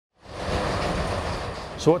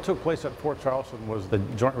So what took place at Fort Charleston was the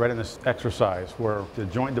Joint Readiness Exercise, where the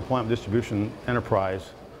Joint Deployment Distribution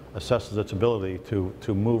Enterprise assesses its ability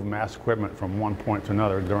to move mass equipment from one point to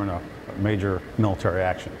another during a major military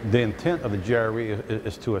action. The intent of the JRE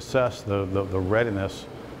is to assess the readiness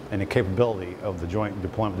and the capability of the Joint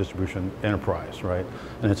Deployment Distribution Enterprise, right?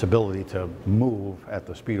 And its ability to move at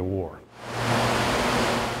the speed of war.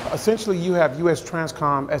 Essentially, you have U.S.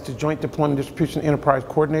 Transcom as the Joint Deployment Distribution Enterprise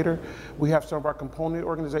Coordinator. We have some of our component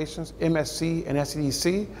organizations, MSC and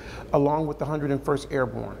SEDC, along with the 101st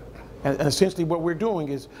Airborne. And essentially what we're doing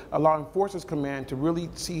is allowing Forces Command to really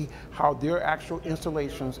see how their actual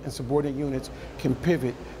installations and subordinate units can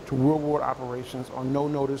pivot to real-world operations on no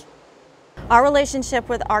notice. Our relationship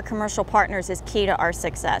with our commercial partners is key to our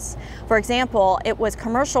success. For example, it was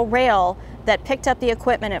commercial rail that picked up the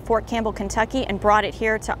equipment at Fort Campbell, Kentucky and brought it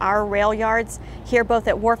here to our rail yards, here both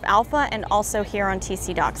at Wharf Alpha and also here on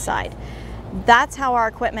TC Dockside. That's how our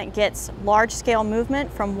equipment gets large-scale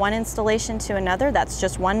movement from one installation to another. That's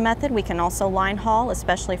just one method. We can also line haul,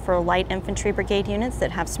 especially for light infantry brigade units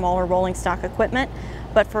that have smaller rolling stock equipment.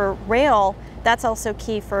 But for rail, that's also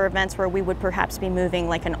key for events where we would perhaps be moving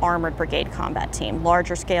like an armored brigade combat team,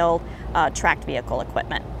 larger scale tracked vehicle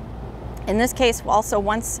equipment. In this case, also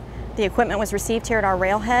once the equipment was received here at our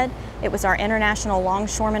railhead, it was our International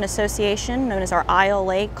Longshoremen Association, known as our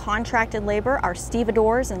ILA contracted labor, our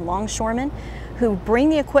stevedores and longshoremen, who bring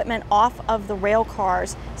the equipment off of the rail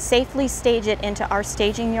cars, safely stage it into our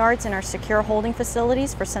staging yards and our secure holding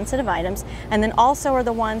facilities for sensitive items, and then also are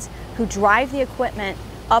the ones who drive the equipment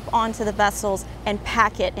up onto the vessels and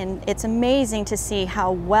pack it. And it's amazing to see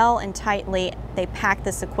how well and tightly they pack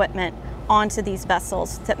this equipment onto these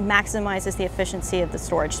vessels that maximizes the efficiency of the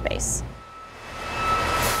storage space.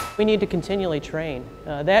 We need to continually train.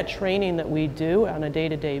 That training that we do on a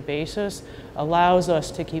day-to-day basis allows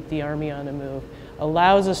us to keep the Army on the move,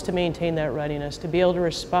 allows us to maintain that readiness, to be able to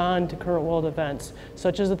respond to current world events,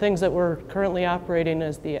 such as the things that we're currently operating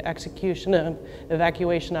as the execution of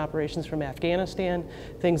evacuation operations from Afghanistan,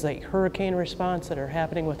 things like hurricane response that are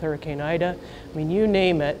happening with Hurricane Ida. I mean, you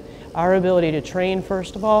name it. Our ability to train,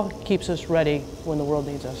 first of all, keeps us ready when the world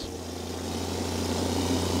needs us.